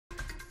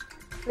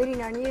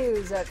Leading our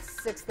news at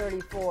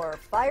 6:34.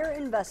 Fire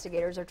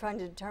investigators are trying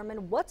to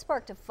determine what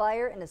sparked a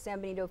fire in a San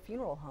Benito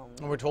funeral home.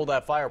 And we're told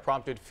that fire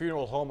prompted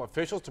funeral home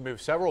officials to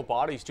move several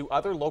bodies to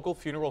other local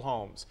funeral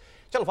homes.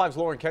 Channel 5's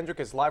Lauren Kendrick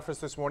is live for us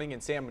this morning in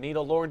San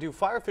Benito. Lauren, do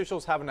fire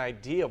officials have an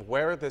idea of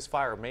where this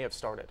fire may have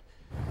started?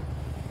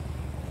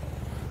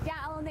 Yeah,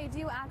 Ellen, they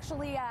do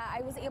actually.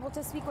 I was able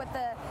to speak with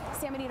the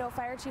San Benito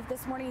fire chief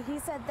this morning. He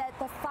said that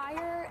the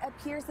fire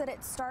appears that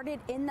it started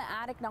in the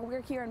attic. Now,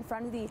 we're here in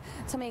front of the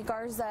Tomei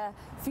Garza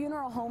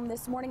funeral home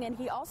this morning, and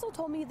he also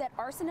told me that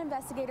arson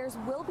investigators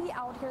will be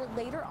out here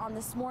later on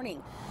this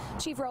morning.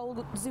 Chief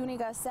Raul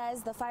Zuniga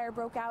says the fire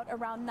broke out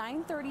around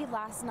 9:30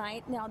 last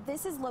night. Now,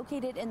 this is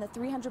located in the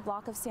 300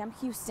 block of Sam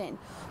Houston.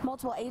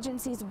 Multiple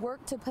agencies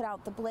worked to put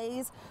out the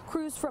blaze.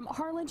 Crews from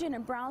Harlingen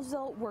and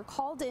Brownsville were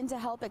called in to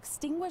help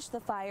extinguish the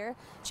fire.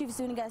 Chief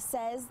Zuniga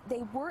says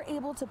they were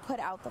able to put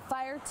out the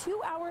fire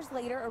 2 hours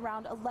later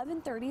around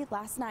 11:30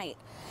 last night.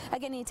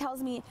 Again, he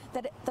tells me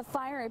that the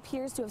fire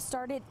appears to have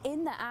started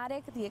in the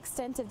attic. The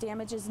extent of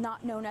damage is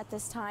not known at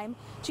this time.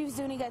 Chief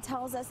Zuniga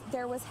tells us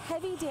there was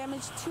heavy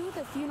damage to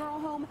the funeral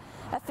home.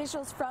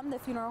 Officials from the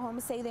funeral home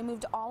say they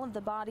moved all of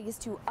the bodies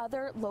to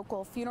other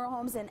local funeral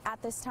homes, and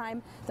at this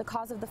time the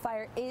cause of the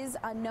fire is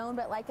unknown.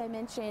 But like I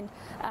mentioned,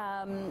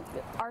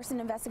 arson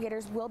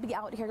investigators will be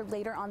out here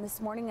later on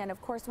this morning, and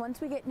of course once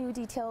we get new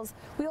details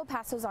we will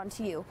pass those on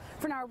to you.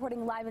 For now,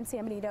 reporting live in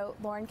San Benito,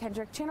 Lauren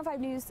Kendrick, Channel 5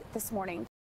 News this morning.